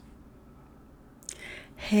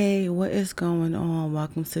Hey, what is going on?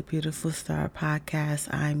 Welcome to Beautiful Star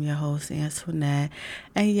Podcast. I'm your host, Antoinette.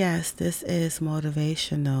 And yes, this is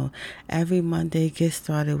motivational. Every Monday, get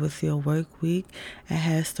started with your work week and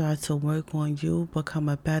head start to work on you, become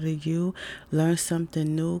a better you, learn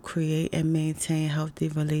something new, create and maintain healthy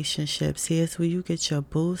relationships. Here's where you get your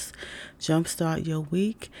boost, jumpstart your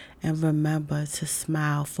week, and remember to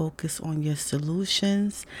smile, focus on your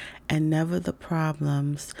solutions and never the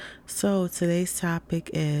problems. So today's topic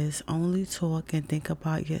is only talk and think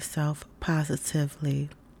about yourself positively.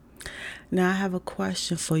 Now I have a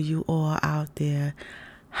question for you all out there.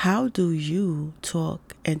 How do you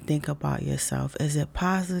talk and think about yourself? Is it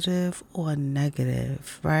positive or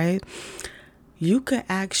negative, right? You could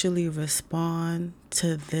actually respond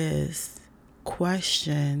to this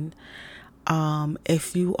question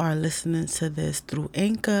if you are listening to this through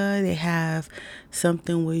Anchor. They have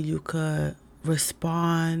something where you could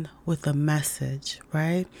respond with a message,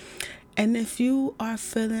 right? And if you are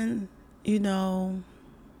feeling, you know,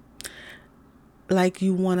 like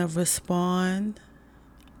you want to respond,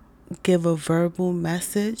 give a verbal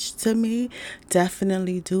message to me,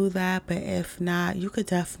 definitely do that. But if not, you could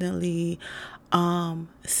definitely send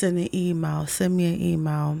an email. Send me an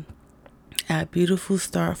email at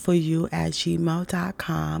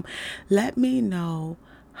beautifulstartforyou@gmail.com. Let me know,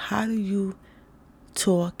 how do you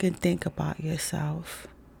talk and think about yourself.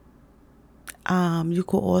 You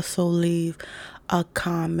could also leave a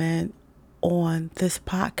comment on this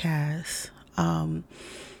podcast.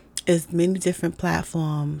 It's many different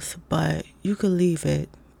platforms, but you could leave it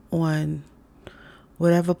on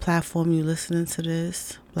whatever platform you're listening to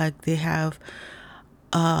this. Like they have,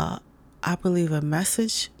 I believe, a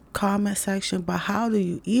message comment section. But how do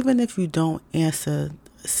you, even if you don't answer,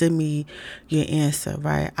 send me your answer,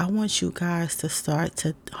 right? I want you guys to start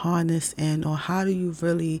to harness in on how do you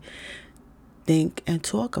really think and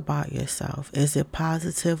talk about yourself. Is it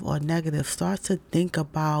positive or negative? Start to think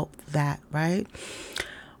about that, right?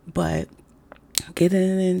 But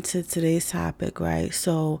getting into today's topic, right?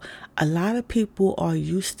 So a lot of people are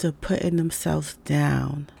used to putting themselves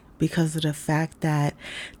down because of the fact that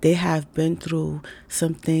they have been through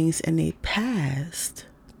some things in their past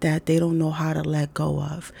that they don't know how to let go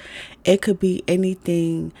of. It could be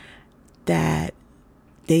anything that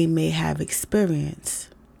they may have experienced.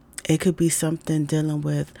 It could be something dealing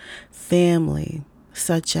with family,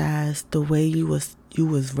 such as the way you was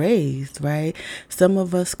raised, right? Some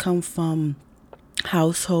of us come from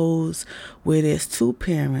households where there's two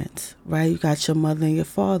parents, right? You got your mother and your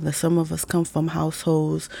father. Some of us come from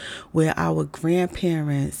households where our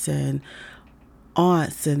grandparents and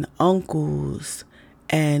aunts and uncles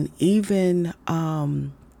and even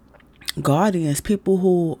guardians, people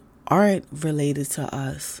who aren't related to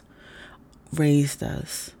us, raised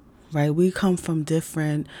us, right? We come from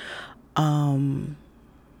different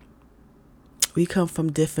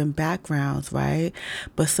backgrounds, right?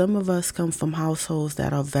 But some of us come from households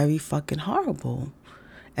that are very fucking horrible.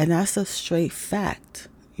 And that's a straight fact.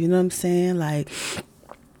 You know what I'm saying? Like,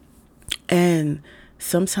 and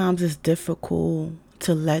sometimes it's difficult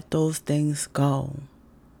to let those things go.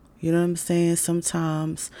 You know what I'm saying?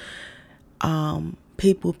 Sometimes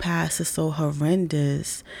people past is so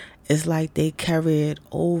horrendous. It's like they carry it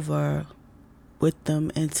over with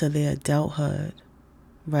them into their adulthood,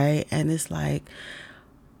 right? And it's like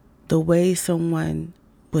the way someone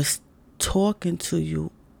was talking to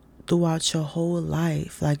you throughout your whole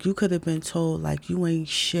life. Like you could have been told like you ain't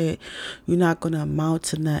shit, you're not gonna amount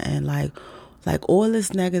to nothing, like all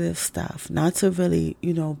this negative stuff. Not to really,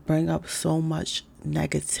 bring up so much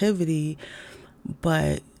negativity,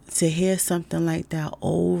 but to hear something like that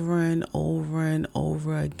over and over and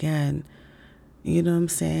over again, you know what I'm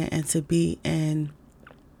saying? And to be in,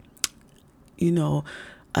 a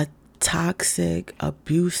toxic,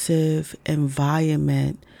 abusive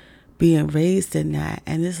environment, being raised in that.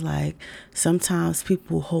 And it's like sometimes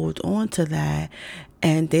people hold on to that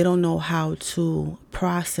and they don't know how to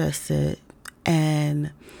process it,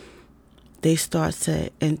 and they start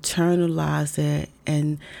to internalize it,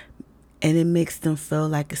 and it makes them feel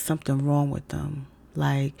like it's something wrong with them.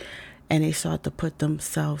 Like, and they start to put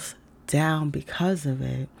themselves down because of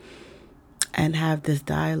it, and have this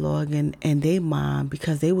dialogue in their mind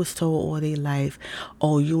because they was told all their life,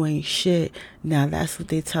 oh, you ain't shit. Now that's what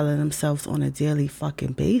they telling themselves on a daily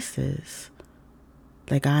fucking basis.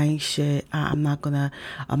 Like, I ain't shit. I'm not gonna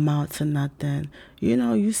amount to nothing.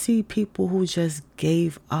 You see people who just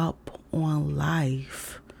gave up on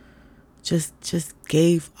life. Just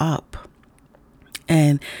gave up.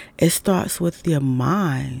 And it starts with your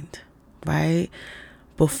mind, right?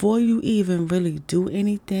 Before you even really do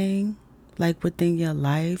anything, like within your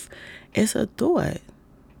life, it's a thought,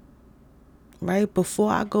 right?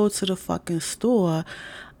 Before I go to the fucking store,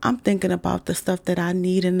 I'm thinking about the stuff that I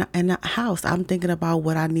need in the house. I'm thinking about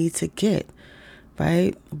what I need to get,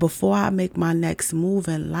 right? Before I make my next move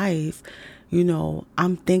in life,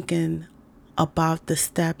 I'm thinking about the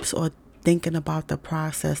steps or thinking about the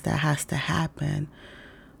process that has to happen,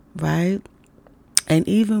 right? And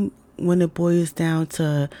even when it boils down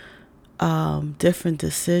to different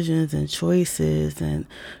decisions and choices, and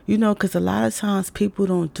because a lot of times people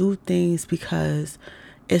don't do things because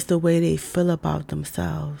it's the way they feel about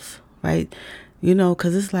themselves, right?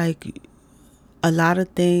 Because it's like a lot of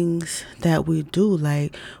things that we do,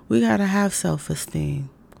 like we gotta have self-esteem,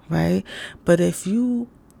 right? But if you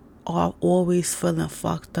are always feeling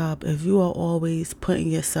fucked up, if you are always putting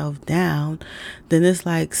yourself down, then it's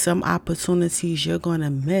like some opportunities you're going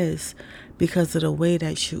to miss because of the way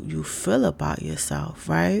that you feel about yourself,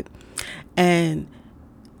 right? And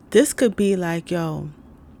this could be like,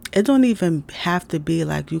 it don't even have to be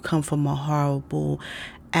like you come from a horrible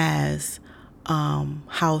as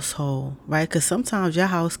household, right? Because sometimes your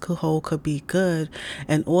household could be good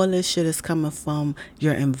and all this shit is coming from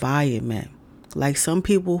your environment. Like some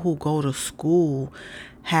people who go to school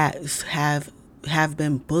have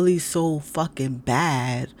been bullied so fucking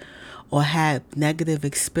bad, or had negative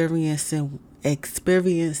experiences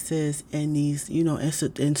in these,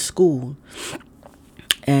 in school,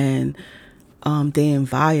 and the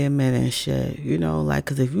environment and shit, like,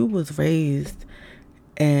 because if you was raised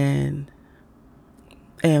in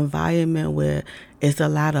an environment where it's a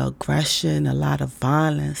lot of aggression, a lot of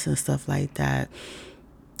violence and stuff like that.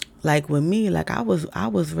 Like with me, like I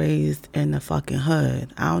was raised in the fucking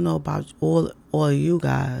hood. I don't know about all of you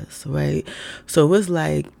guys, right? So it's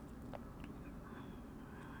like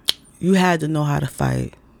you had to know how to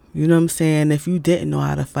fight. You know what I'm saying? If you didn't know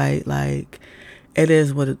how to fight, like it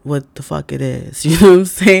is what the fuck it is. You know what I'm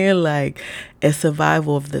saying? Like it's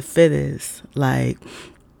survival of the fittest. Like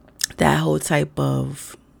that whole type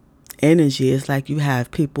of energy. It's like you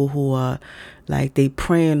have people who are like they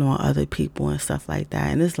preying on other people and stuff like that.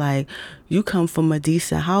 And it's like you come from a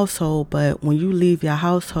decent household, but when you leave your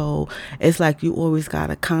household, it's like you always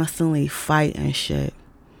gotta constantly fight and shit.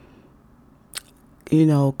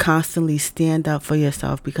 Constantly stand up for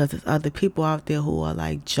yourself because there's other people out there who are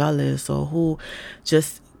like jealous, or who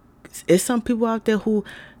just, it's some people out there who,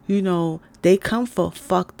 they come for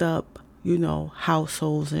fucked up,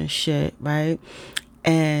 households and shit, right?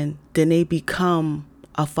 And then they become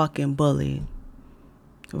a fucking bully,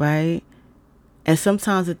 right? And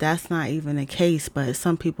sometimes that's not even the case, but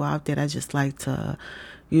some people out there that just like to,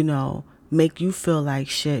 make you feel like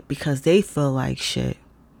shit because they feel like shit,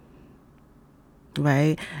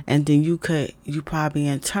 right? And then you probably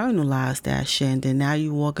internalize that shit, and then now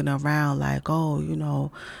you walking around like, oh,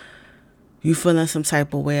 you feeling some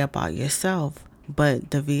type of way about yourself.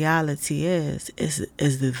 But the reality is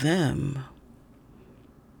them.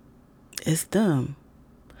 It's them.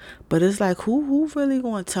 But it's like, who really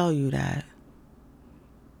gonna tell you that?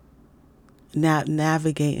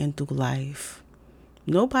 Navigating through life,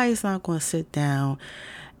 nobody's not gonna sit down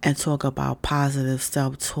and talk about positive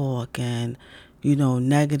self-talk and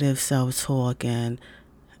negative self-talk, and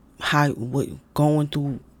how what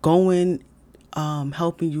going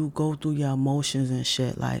helping you go through your emotions and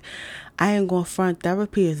shit. Like, I ain't gonna front,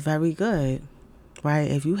 therapy is very good, right?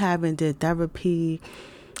 If you haven't did therapy,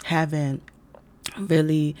 haven't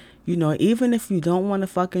really, even if you don't want to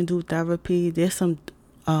fucking do therapy, there's some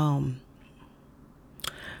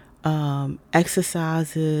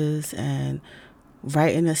exercises and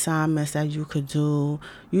writing assignments that you could do,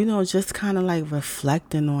 just kind of like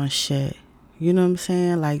reflecting on shit. You know what I'm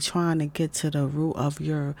saying? Like trying to get to the root of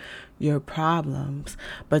your problems.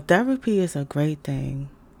 But therapy is a great thing.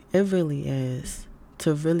 It really is.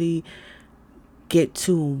 To really get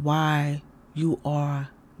to why you are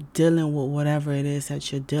dealing with whatever it is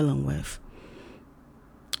that you're dealing with.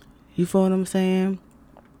 You feel what I'm saying?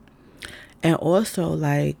 And also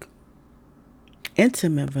like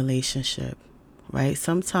intimate relationship, right?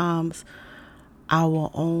 Sometimes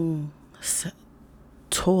our own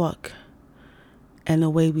talk and the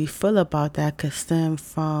way we feel about that could stem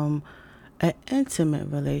from an intimate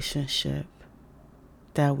relationship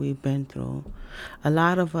that we've been through. A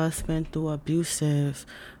lot of us been through abusive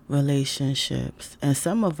relationships, and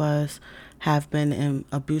some of us have been in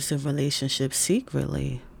abusive relationships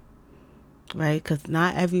secretly, right? Because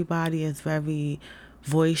not everybody is very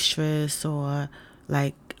boisterous or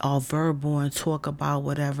like all verbal and talk about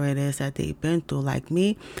whatever it is that they've been through. Like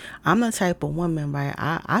me, I'm the type of woman, right?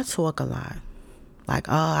 I talk a lot, Like,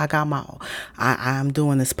 oh, I'm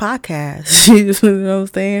doing this podcast. You know what I'm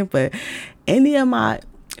saying? But any of my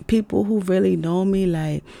people who really know me,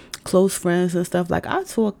 like close friends and stuff, like I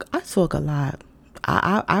talk a lot.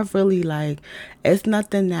 I really like, it's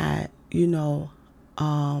nothing that,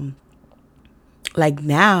 like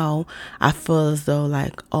now I feel as though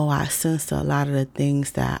like, oh, I sense a lot of the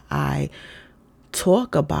things that I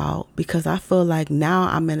talk about, because I feel like now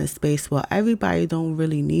I'm in a space where everybody don't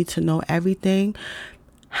really need to know everything.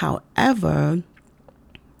 However,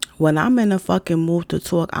 when I'm in a fucking mood to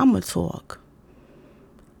talk, I'ma talk.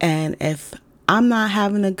 And if I'm not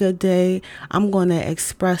having a good day, I'm going to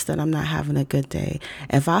express that I'm not having a good day.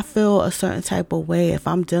 If I feel a certain type of way, if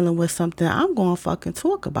I'm dealing with something, I'm going to fucking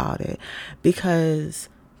talk about it. Because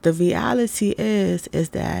the reality is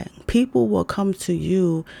that people will come to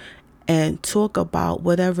you and talk about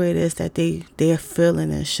whatever it is that they're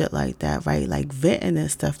feeling and shit like that, right? Like venting and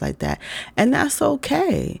stuff like that. And that's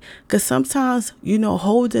okay. Because sometimes,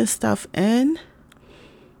 holding stuff in,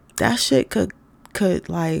 that shit could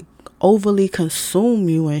like overly consume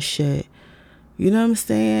you and shit. You know what I'm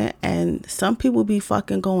saying? And some people be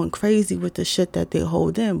fucking going crazy with the shit that they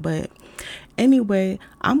hold in. But anyway,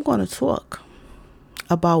 I'm gonna talk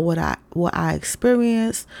about what I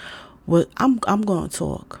experienced. What I'm gonna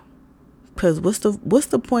talk. Cause what's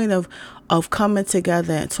the point of coming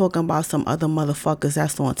together and talking about some other motherfuckers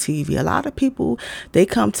that's on TV? A lot of people, they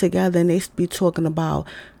come together and they be talking about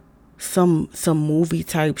some movie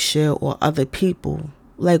type shit or other people.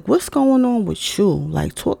 Like, what's going on with you?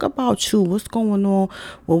 Like, talk about you. What's going on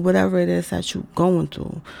with whatever it is that you going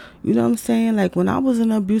through? You know what I'm saying? Like, when I was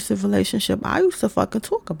in an abusive relationship, I used to fucking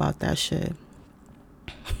talk about that shit.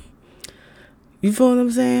 You feel what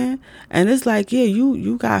I'm saying? And it's like, yeah,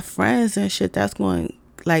 you got friends and shit that's going,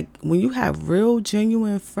 like, when you have real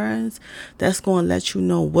genuine friends that's going to let you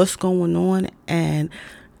know what's going on and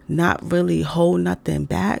not really hold nothing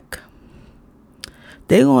back,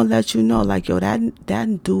 they going to let you know, like, yo,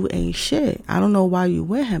 that dude ain't shit. I don't know why you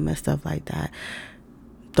with him and stuff like that.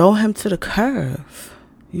 Throw him to the curve.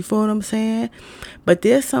 You feel what I'm saying? But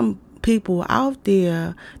there's some people out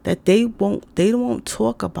there that they won't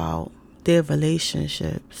talk about their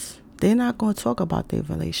relationships. They're not going to talk about their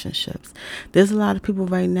relationships. There's a lot of people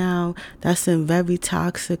right now that's in very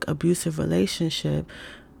toxic, abusive relationship,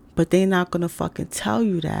 but they're not going to fucking tell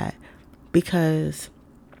you that because,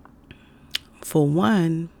 for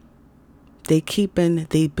one, they keeping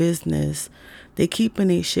their business, they keeping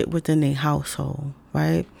their shit within their household,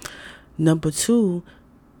 right? Number two,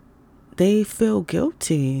 they feel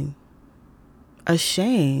guilty,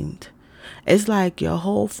 ashamed. It's like your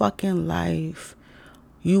whole fucking life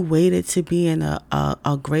you waited to be in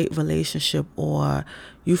a great relationship, or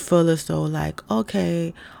you feel as though like,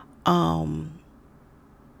 okay,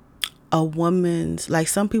 a woman's, like,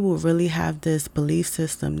 some people really have this belief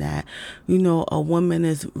system that, a woman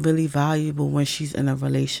is really valuable when she's in a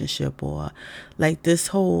relationship, or like this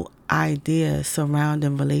whole idea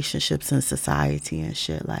surrounding relationships in society and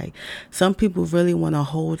shit. Like, some people really want to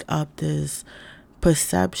hold up this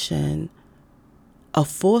perception, a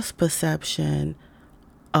false perception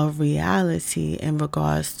of reality in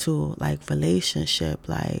regards to like relationship.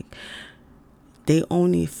 Like, they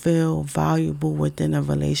only feel valuable within a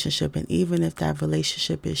relationship, and even if that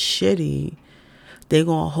relationship is shitty, they're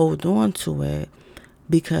gonna hold on to it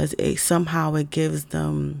because it gives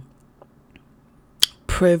them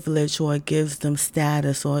privilege, or it gives them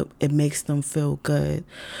status, or it makes them feel good.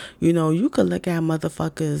 You could look at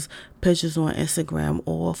motherfuckers pictures on Instagram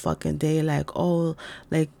all fucking day, like, oh,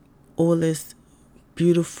 like all this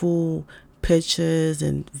beautiful pictures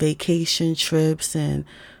and vacation trips and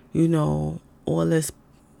all this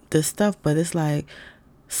stuff, but it's like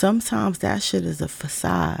sometimes that shit is a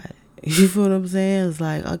facade. You feel what I'm saying? It's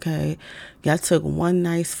like, okay, y'all took one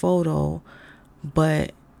nice photo,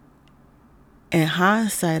 but in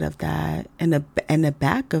hindsight of that, and the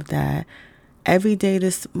back of that, every day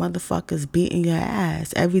this motherfucker's beating your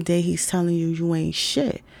ass. Every day he's telling you ain't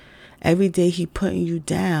shit. Every day he putting you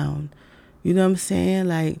down. You know what I'm saying?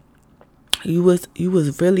 Like, you was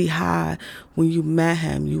really high when you met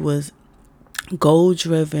him. You was goal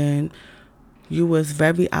driven. You was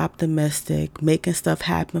very optimistic, making stuff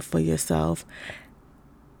happen for yourself.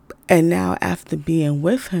 And now after being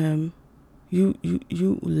with him, you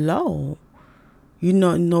low. You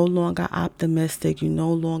no longer optimistic. You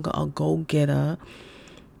no longer a go-getter.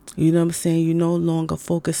 You know what I'm saying? You're no longer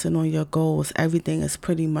focusing on your goals. Everything is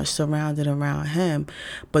pretty much surrounded around him.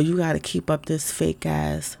 But you got to keep up this fake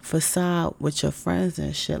ass facade with your friends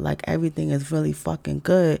and shit. Like, everything is really fucking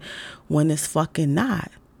good when it's fucking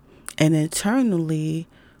not. And internally,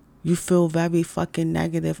 You feel very fucking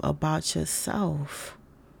negative about yourself.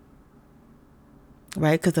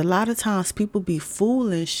 Right? Because a lot of times people be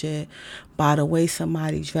fooling shit by the way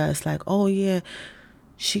somebody dressed. Like, oh yeah,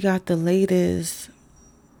 she got the latest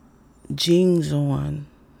jeans on.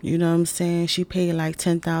 You know what I'm saying? She paid like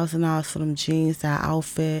 $10,000 for them jeans, that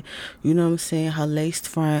outfit. You know what I'm saying? Her lace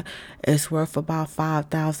front is worth about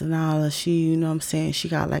 $5,000. You know what I'm saying? She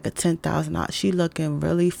got like a $10,000. She looking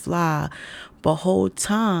really fly. But whole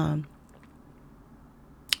time,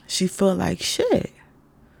 she feel like shit.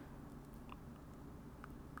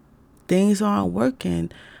 Things aren't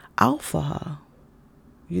working out for her.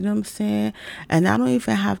 You know what I'm saying? And I don't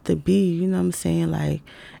even have to be, you know what I'm saying, like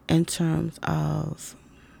in terms of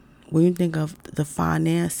when you think of the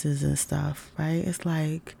finances and stuff, right? It's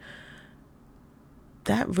like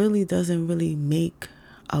that really doesn't really make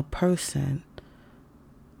a person.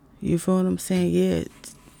 You feel what I'm saying? Yeah.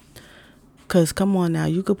 Because come on now,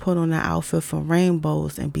 you could put on an outfit for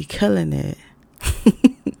rainbows and be killing it.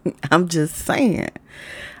 I'm just saying.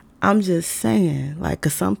 Like,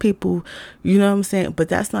 cause some people, you know what I'm saying? But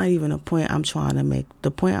that's not even a point I'm trying to make.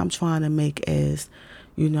 The point I'm trying to make is,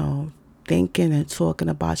 you know, thinking and talking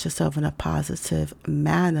about yourself in a positive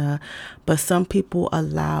manner. But some people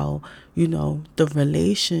allow, you know, the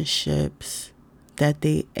relationships that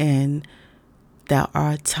they in that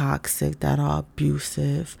are toxic, that are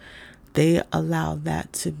abusive, they allow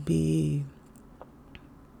that to be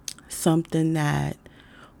something that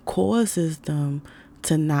causes them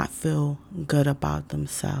to not feel good about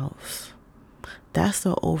themselves. That's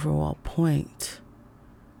the overall point.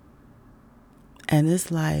 And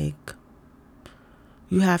it's like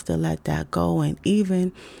you have to let that go. And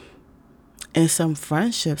even in some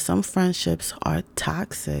friendships are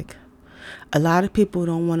toxic. A lot of people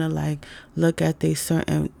don't want to like look at they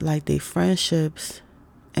certain like they friendships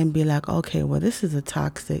and be like, okay, well, this is a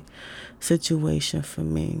toxic situation for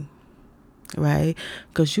me. Right?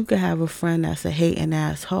 Because you could have a friend that's a hating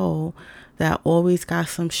asshole that always got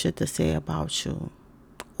some shit to say about you.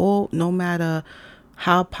 Or no matter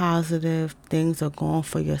how positive things are going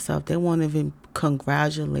for yourself, they won't even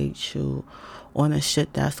congratulate you on the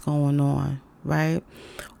shit that's going on, right?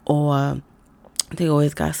 Or they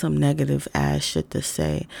always got some negative ass shit to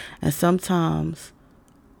say. And sometimes,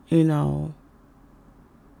 you know,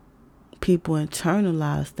 people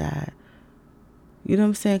internalize that. You know what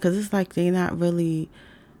I'm saying? Because it's like they're not really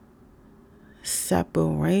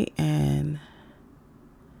separating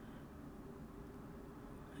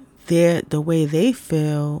the way they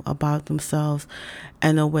feel about themselves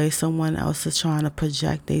and the way someone else is trying to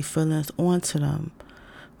project their feelings onto them.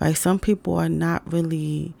 Like some people are not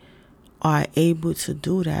really are able to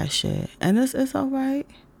do that shit. And it's all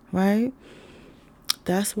right?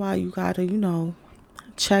 That's why you gotta, you know,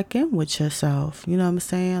 check in with yourself. You know what I'm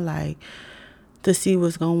saying? Like, to see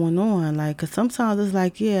what's going on. Like, because sometimes it's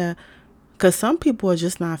like, yeah, because some people are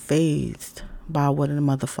just not fazed by what a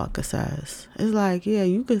motherfucker says. It's like, yeah,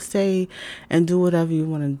 you can say and do whatever you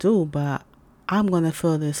want to do, but I'm going to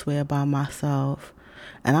feel this way about myself.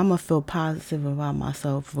 And I'm going to feel positive about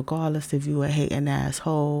myself, regardless if you a hating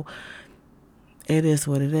asshole. It is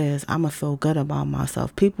what it is. I'm going to feel good about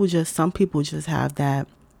myself. Some people just have that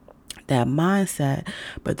mindset,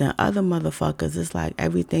 but then other motherfuckers, it's like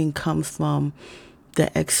everything comes from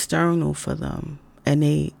the external for them and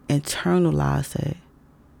they internalize it,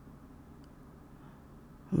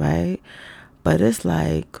 right? But it's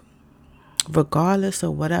like regardless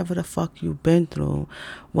of whatever the fuck you've been through,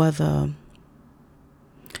 whether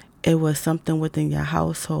it was something within your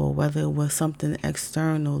household, whether it was something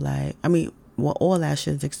external, like well, all that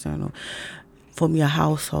shit is external from your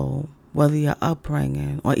household, whether your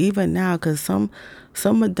upbringing, or even now, because some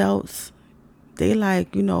adults, they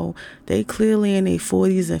like, you know, they clearly in their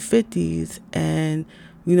 40s and 50s, and,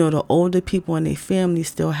 you know, the older people in their family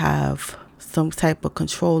still have some type of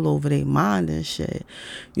control over their mind and shit.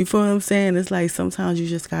 You feel what I'm saying? It's like sometimes you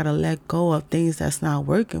just gotta let go of things that's not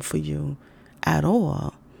working for you at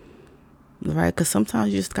all, right? Because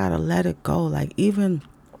sometimes you just gotta let it go. Like even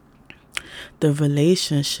the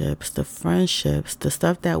relationships, the friendships, the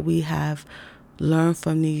stuff that we have learned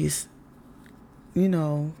from these, you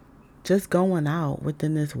know, just going out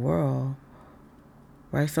within this world,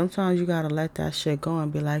 right? Sometimes you gotta let that shit go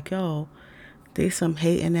and be like, yo, they some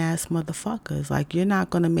hating ass motherfuckers. Like, you're not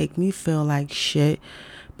gonna make me feel like shit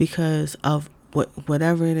because of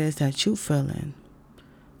whatever it is that you feeling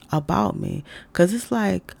about me. Because it's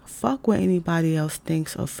like, fuck what anybody else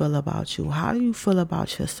thinks or feel about you. How do you feel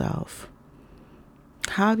about yourself?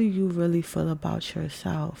 How do you really feel about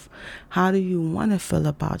yourself? How do you want to feel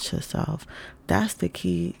about yourself? That's the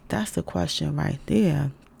key. That's the question right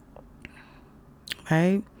there.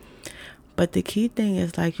 right? But the key thing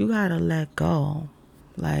is, like, you gotta let go,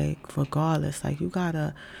 like, regardless. Like, you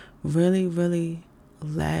gotta really, really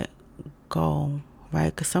let go,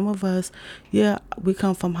 right? Because some of us, yeah, we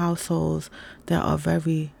come from households that are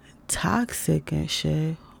very toxic and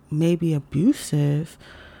shit, maybe abusive,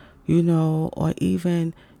 or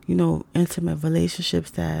even, intimate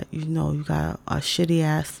relationships that, you got a shitty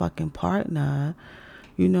ass fucking partner,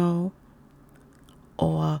 you know,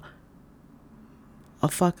 or a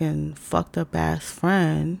fucking fucked up ass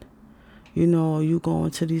friend, you go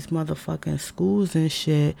into these motherfucking schools and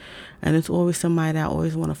shit, and it's always somebody that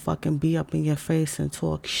always want to fucking be up in your face and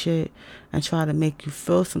talk shit and try to make you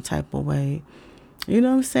feel some type of way. You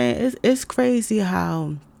know what I'm saying? It's crazy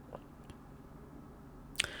how,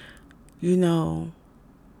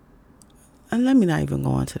 and let me not even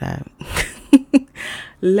go into that.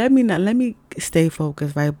 let me stay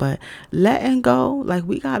focused, right? But letting go, like,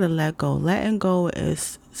 we gotta let go. Letting go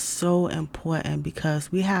is so important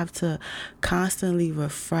because we have to constantly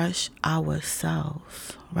refresh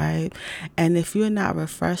ourselves, right? And if you're not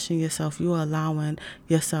refreshing yourself, you're allowing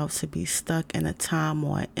yourself to be stuck in a time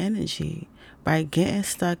or energy, right? Getting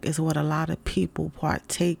stuck is what a lot of people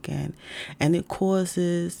partake in, and it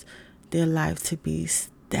causes their life to be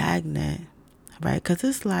stagnant, right? Because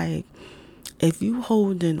it's like, if you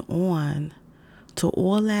holding on to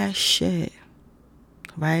all that shit,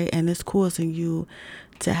 right, and it's causing you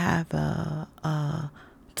to have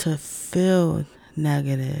to feel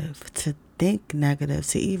negative, to think negative,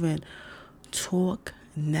 to even talk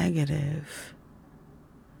negative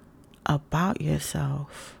about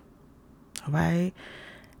yourself, right?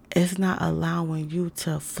 It's not allowing you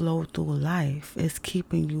to flow through life. It's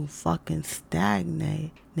keeping you fucking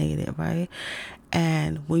stagnated, right?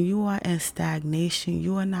 And when you are in stagnation,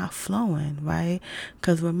 you are not flowing, right?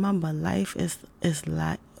 Because remember, life is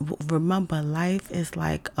like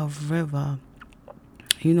a river.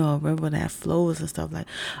 A river that flows and stuff. Like,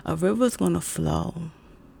 a river's gonna flow,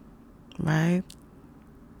 right?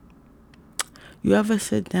 You ever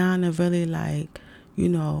sit down and really, like,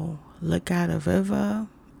 look at a river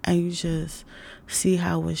and you just see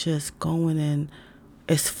how it's just going in,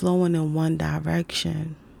 it's flowing in one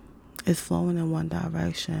direction. It's flowing in one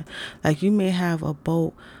direction. Like, you may have a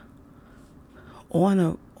boat on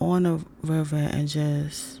a river and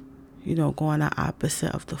just, going the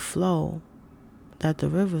opposite of the flow that the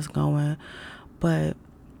river's going, but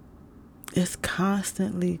it's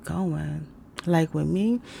constantly going. Like, with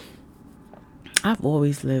me, I've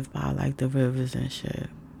always lived by, like, the rivers and shit.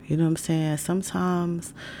 You know what I'm saying?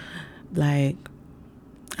 Sometimes, like,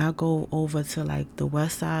 I go over to, like, the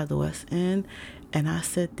west side, the west end, and I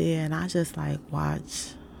sit there and I just, like, watch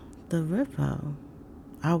the river.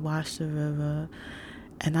 I watch the river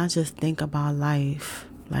and I just think about life.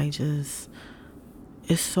 Like, just,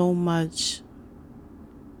 it's so much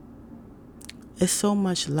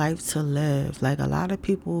life to live. Like, a lot of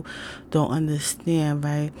people don't understand,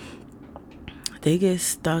 right? They get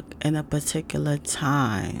stuck in a particular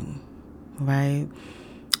time, right?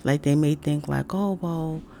 Like, they may think, like, oh,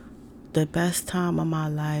 well, the best time of my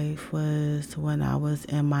life was when I was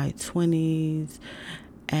in my 20s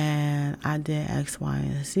and I did X, Y,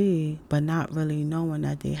 and Z, but not really knowing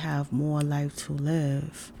that they have more life to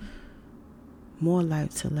live. More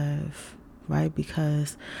life to live, right?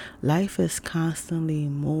 Because life is constantly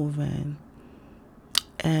moving.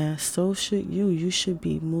 And so should you. You should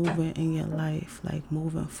be moving in your life, like,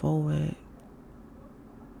 moving forward,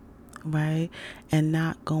 right? And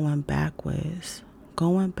not going backwards.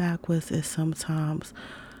 Going backwards is sometimes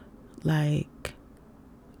like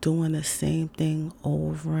doing the same thing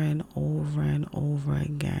over and over and over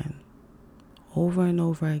again. Over and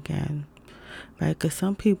over again, right? Because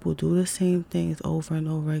some people do the same things over and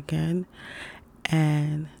over again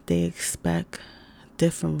and they expect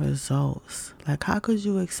different results. Like, how could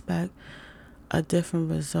you expect a different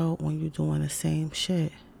result when you're doing the same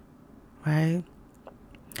shit, right?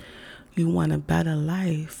 You want a better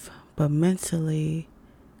life, but mentally,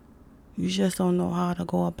 you just don't know how to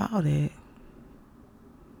go about it.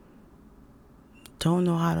 Don't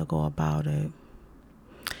know how to go about it.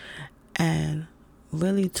 And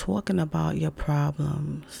really talking about your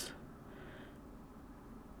problems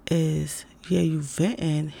is, yeah, you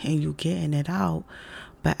venting and you getting it out,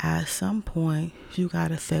 but at some point you got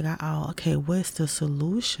to figure out, okay, what's the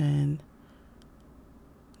solution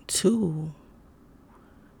to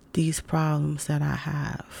these problems that I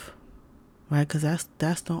have, right? Because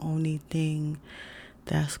that's the only thing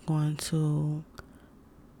that's going to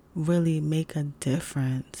really make a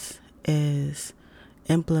difference, is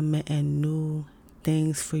implementing new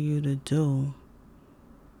things for you to do,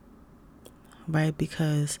 right?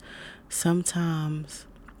 Because sometimes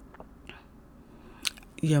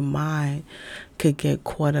your mind could get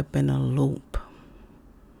caught up in a loop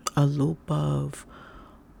of,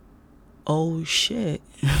 oh shit.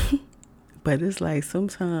 But it's like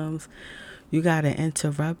sometimes you got to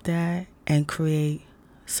interrupt that and create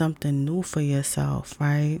something new for yourself,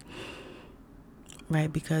 right?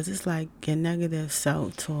 Right, because it's like your negative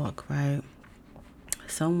self-talk, right?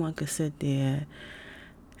 Someone could sit there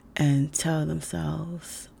and tell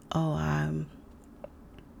themselves, oh,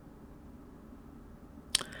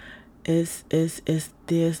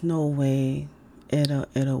 there's no way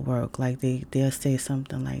it'll work. Like they'll say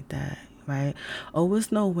something like that, right? Oh,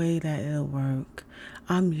 it's no way that it'll work.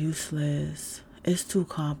 I'm useless. It's too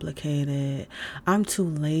complicated. I'm too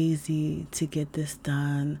lazy to get this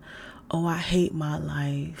done. Oh, I hate my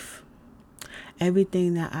life.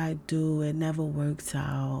 Everything that I do, it never works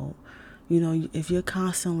out. You know, if you're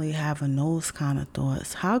constantly having those kind of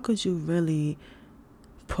thoughts, how could you really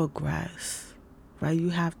progress, right? You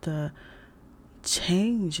have to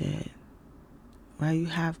change it, right? You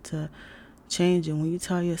have to change it. When you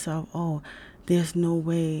tell yourself, oh, there's no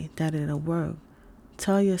way that it'll work,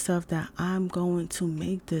 tell yourself that I'm going to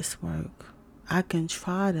make this work. I can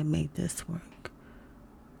try to make this work,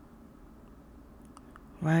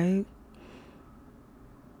 right?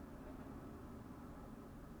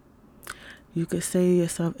 You could say to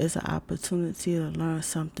yourself, it's an opportunity to learn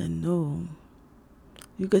something new.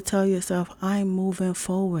 You could tell yourself, I'm moving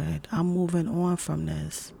forward. I'm moving on from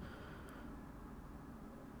this.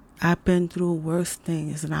 I've been through worse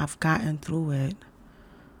things and I've gotten through it.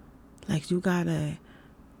 Like, you gotta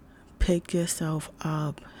pick yourself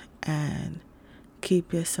up and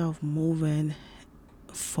keep yourself moving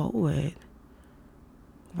forward,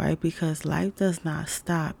 right? Because life does not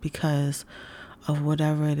stop because of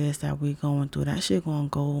whatever it is that we're going through. That shit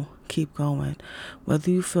gonna keep going. Whether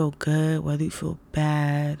you feel good, whether you feel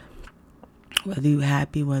bad, whether you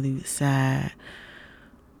happy, whether you sad,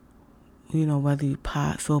 you know, whether you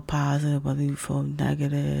feel positive, whether you feel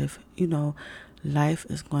negative, you know, life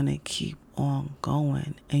is going to keep on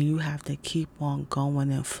going, and you have to keep on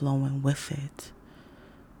going and flowing with it.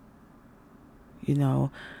 You know,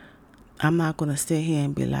 I'm not going to sit here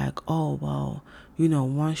and be like, oh, well, you know,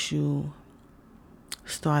 once you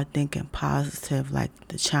start thinking positive, like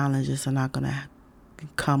the challenges are not going to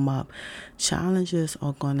come up. Challenges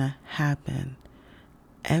are going to happen.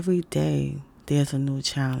 Every day there's a new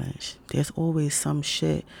challenge. There's always some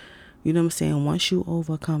shit. You know what I'm saying? Once you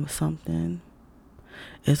overcome something,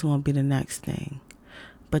 it's going to be the next thing.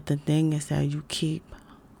 But the thing is that you keep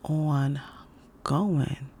on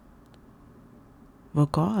going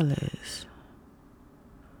regardless.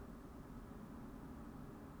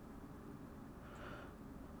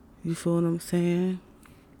 You feel what I'm saying?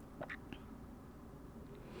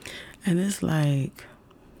 And it's like,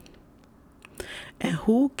 and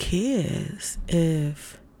who cares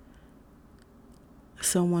if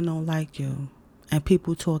someone don't like you and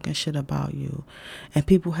people talking shit about you and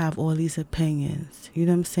people have all these opinions? You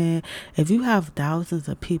know what I'm saying? If you have thousands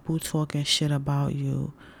of people talking shit about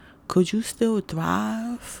you, could you still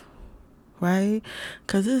thrive? Right?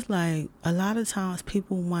 Because it's like a lot of times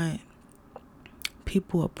people want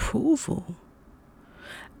people approval.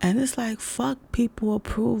 And it's like, fuck people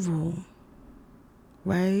approval.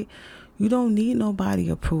 Right? You don't need nobody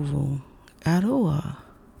approval at all.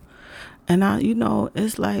 And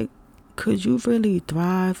it's like, could you really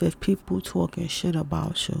thrive if people talking shit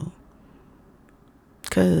about you?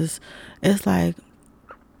 Because it's like,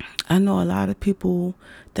 I know a lot of people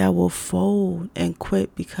that will fold and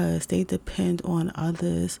quit because they depend on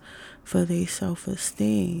others for their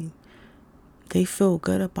self-esteem. They feel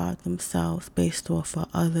good about themselves based off of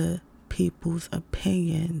other people's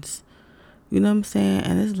opinions. You know what I'm saying?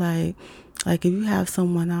 And it's like if you have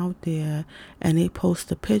someone out there and they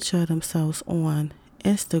post a picture of themselves on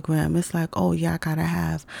Instagram, it's like, oh yeah, I gotta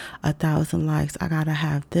have 1,000 likes. I gotta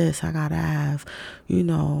have this. I gotta have, you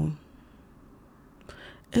know.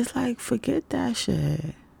 It's like, forget that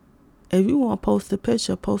shit. If you want to post a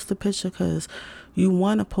picture because you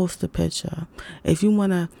want to post a picture. If you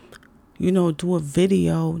want to, do a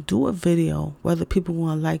video, whether people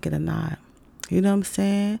want to like it or not. You know what I'm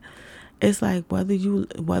saying? It's like whether you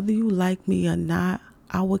like me or not,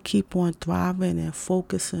 I will keep on thriving and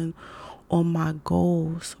focusing on my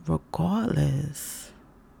goals regardless.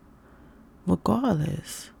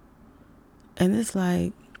 And it's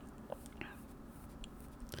like,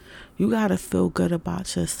 you got to feel good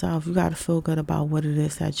about yourself. You got to feel good about what it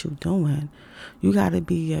is that you're doing. You got to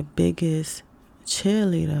be your biggest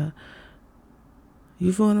cheerleader.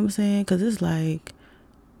 You feel what I'm saying? Because it's like,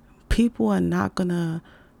 people are not going to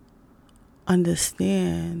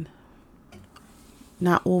understand,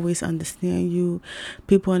 not always understand you.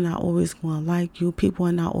 People are not always going to like you. People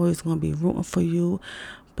are not always going to be rooting for you.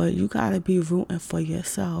 But you got to be rooting for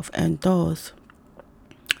yourself. And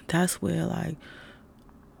that's where, like,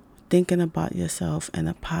 thinking about yourself in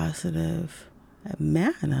a positive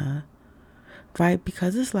manner, right?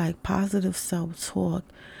 Because it's like positive self-talk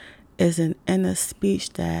is an inner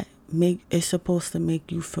speech that is supposed to make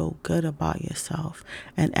you feel good about yourself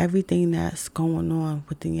and everything that's going on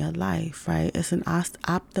within your life, right? It's an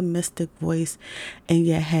optimistic voice in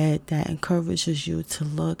your head that encourages you to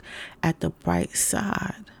look at the bright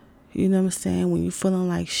side. You know what I'm saying? When you're feeling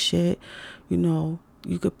like shit, you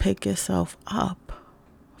could pick yourself up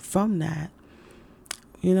from that.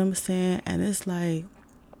 You know what I'm saying? And it's like,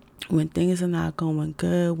 when things are not going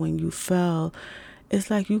good, when you fell, it's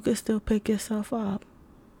like you could still pick yourself up.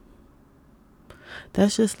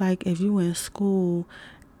 That's just like if you in school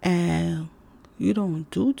and you don't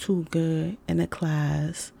do too good in a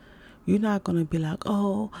class, you're not going to be like,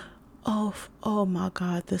 oh my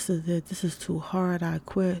God, this is it. This is too hard. I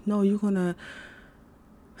quit. No, you're going to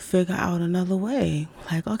figure out another way.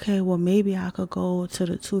 Like, okay, well, maybe I could go to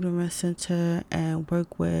the tutoring center and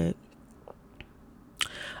work with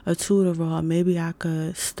a tutor, or maybe I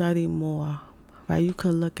could study more, right? You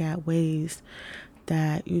could look at ways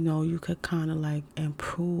that, you could kind of like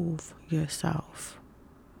improve yourself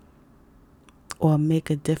or make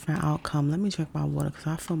a different outcome. Let me drink my water because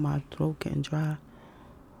I feel my throat getting dry.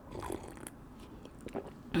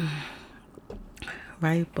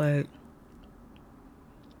 Right? But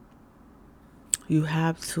you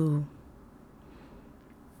have to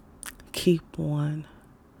keep on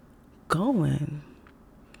going.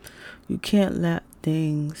 You can't let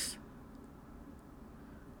things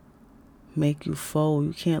make you fold.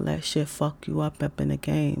 You can't let shit fuck you up in the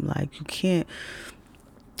game. Like, you can't,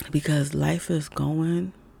 because life is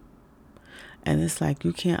going, and it's like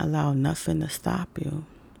you can't allow nothing to stop you,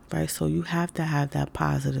 right? So you have to have that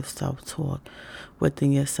positive self-talk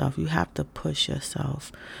within yourself. You have to push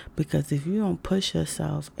yourself, because if you don't push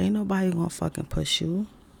yourself, ain't nobody gonna fucking push you.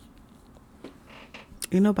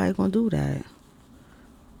 Ain't nobody gonna do that.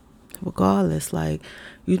 Regardless, like,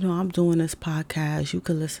 I'm doing this podcast. You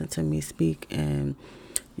could listen to me speak and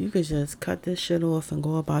you could just cut this shit off and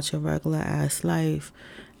go about your regular ass life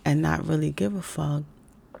and not really give a fuck.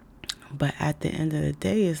 But at the end of the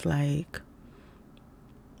day, it's like,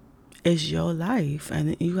 it's your life.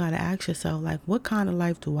 And you got to ask yourself, like, what kind of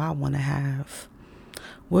life do I want to have?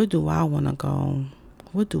 Where do I want to go?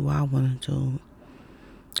 What do I want to do?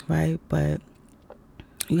 Right? But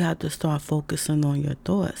you have to start focusing on your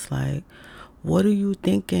thoughts. Like, what are you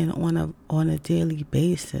thinking on a daily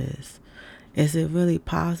basis? Is it really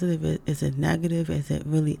positive? Is it negative? Is it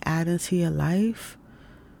really adding to your life?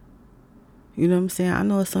 You know what I'm saying? I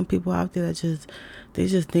know some people out there that they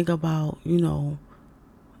just think about,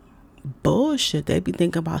 bullshit. They be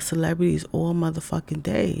thinking about celebrities all motherfucking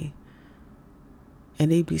day.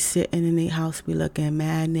 And they be sitting in their house, be looking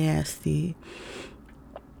mad nasty.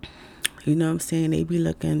 You know what I'm saying? They be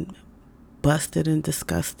looking busted and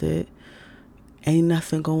disgusted. Ain't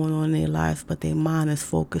nothing going on in their lives, but their mind is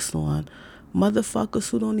focused on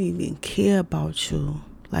motherfuckers who don't even care about you.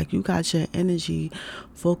 Like, you got your energy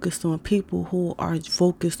focused on people who are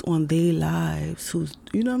focused on their lives. Who's,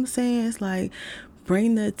 you know what I'm saying? It's like,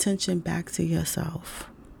 bring the attention back to yourself.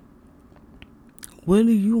 Where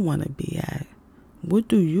do you want to be at? What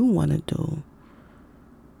do you want to do?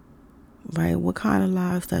 Right? What kind of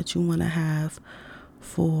lives that you want to have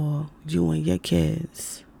for you and your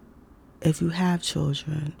kids? If you have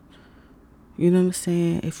children, you know what I'm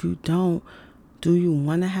saying? If you don't, do you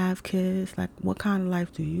want to have kids? Like, what kind of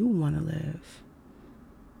life do you want to live?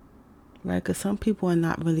 Right? Because some people are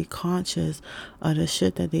not really conscious of the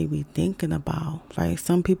shit that they be thinking about. Right?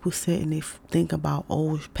 Some people sit and they think about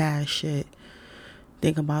old past shit.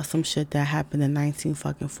 Think about some shit that happened in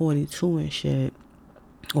 1942 and shit.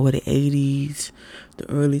 Or the 80s, the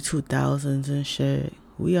early 2000s and shit.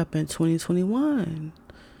 We up in 2021.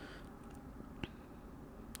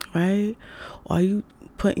 Right? Are you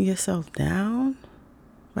putting yourself down?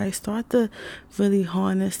 Right? Start to really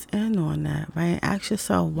harness in on that, right? Ask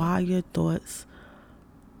yourself why your thoughts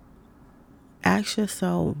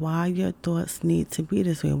need to be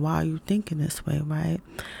this way. Why are you thinking this way, right?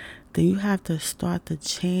 Then you have to start to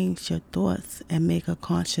change your thoughts and make a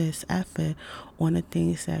conscious effort on the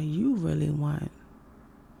things that you really want.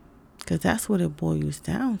 Because that's what it boils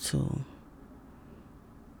down to.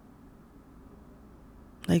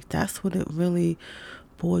 Like, that's what it really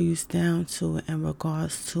boils down to in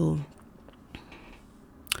regards to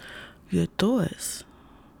your thoughts.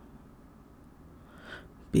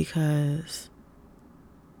 Because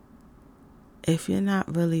if you're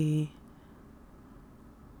not really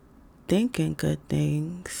thinking good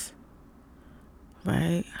things,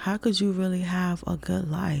 right, how could you really have a good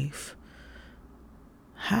life?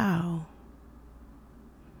 How?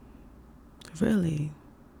 Really?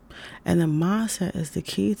 And the mindset is the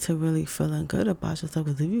key to really feeling good about yourself.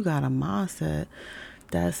 Because if you got a mindset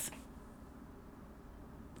that's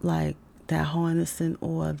like that harnessing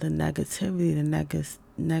or the negativity, the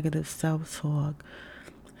negative self-talk,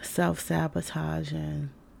 self-sabotaging,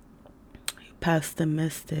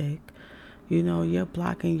 pessimistic, you're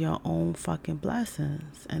blocking your own fucking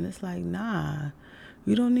blessings. And it's like, nah,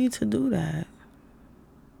 you don't need to do that.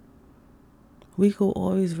 We could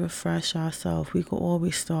always refresh ourselves. We could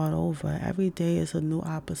always start over. Every day is a new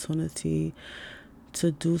opportunity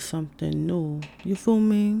to do something new. You feel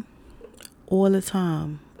me? All the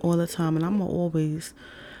time. All the time. And I'm going to always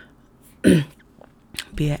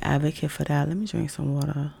be an advocate for that. Let me drink some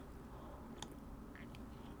water.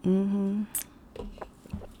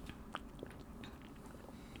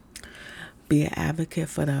 Be an advocate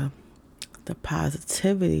for the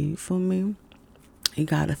positivity. You feel me? You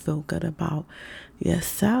got to feel good about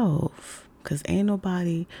yourself. Because ain't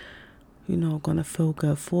nobody, going to feel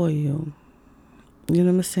good for you. You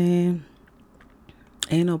know what I'm saying?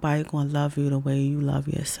 Ain't nobody going to love you the way you love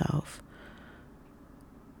yourself.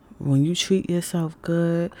 When you treat yourself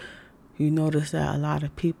good, you notice that a lot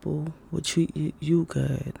of people will treat you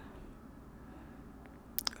good.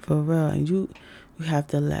 For real. And you have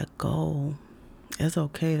to let go. It's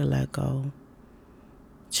okay to let go.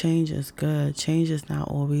 Change is good. Change is not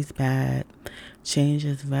always bad. Change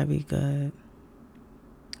is very good.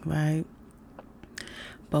 Right?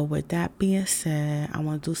 But with that being said, I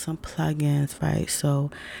want to do some plugins, right?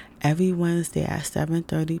 So every Wednesday at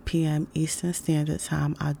 7:30 p.m. Eastern Standard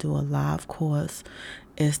Time, I do a live course.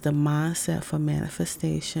 It's the Mindset for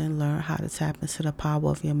Manifestation. Learn how to tap into the power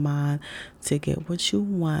of your mind to get what you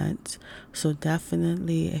want. So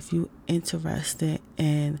definitely, if you're interested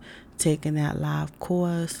in taking that live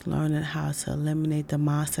course, learning how to eliminate the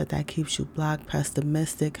mindset that keeps you blocked,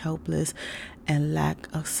 pessimistic, helpless, and lack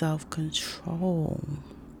of self-control,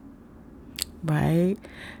 right?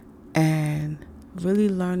 And really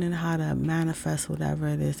learning how to manifest whatever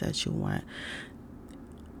it is that you want.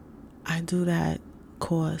 I do that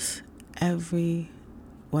course every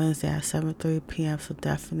Wednesday at 7:30 p.m. So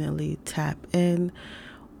definitely tap in.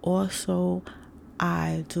 Also,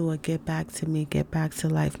 I do a Get Back to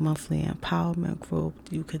Life monthly empowerment group.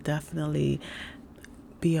 You could definitely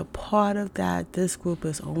be a part of that. This group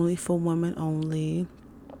is only for women only.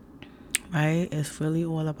 Right? It's really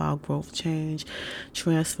all about growth, change,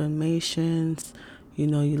 transformations. You're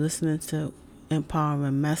listening to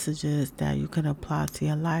empowering messages that you can apply to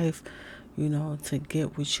your life, to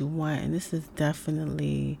get what you want. And this is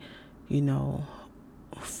definitely,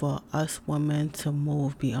 for us women to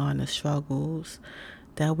move beyond the struggles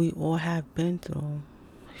that we all have been through,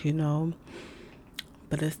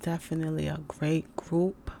 But it's definitely a great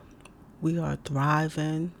group. We are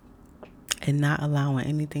thriving and not allowing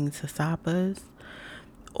anything to stop us.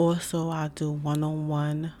 Also, I do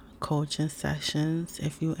one-on-one coaching sessions.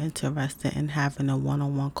 If you're interested in having a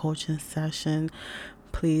one-on-one coaching session,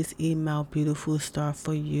 please email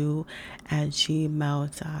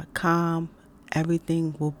beautifulstarforyou@gmail.com.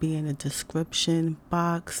 Everything will be in the description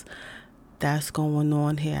box. That's going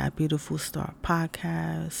on here at Beautiful Star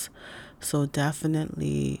Podcast. So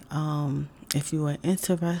definitely, if you are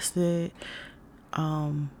interested,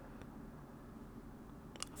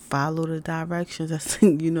 follow the directions.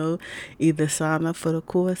 Either sign up for the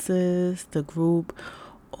courses, the group,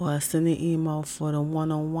 or send an email for the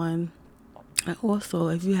one-on-one. And also,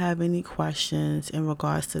 if you have any questions in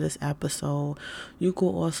regards to this episode, you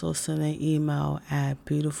could also send an email at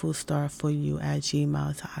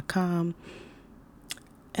beautifulstarforyou@gmail.com.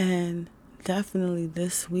 And definitely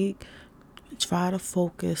this week, try to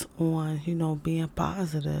focus on, being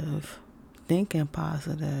positive, thinking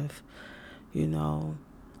positive,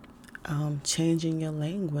 changing your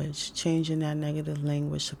language, changing that negative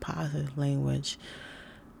language to positive language.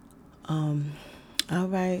 All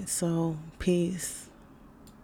right, so peace.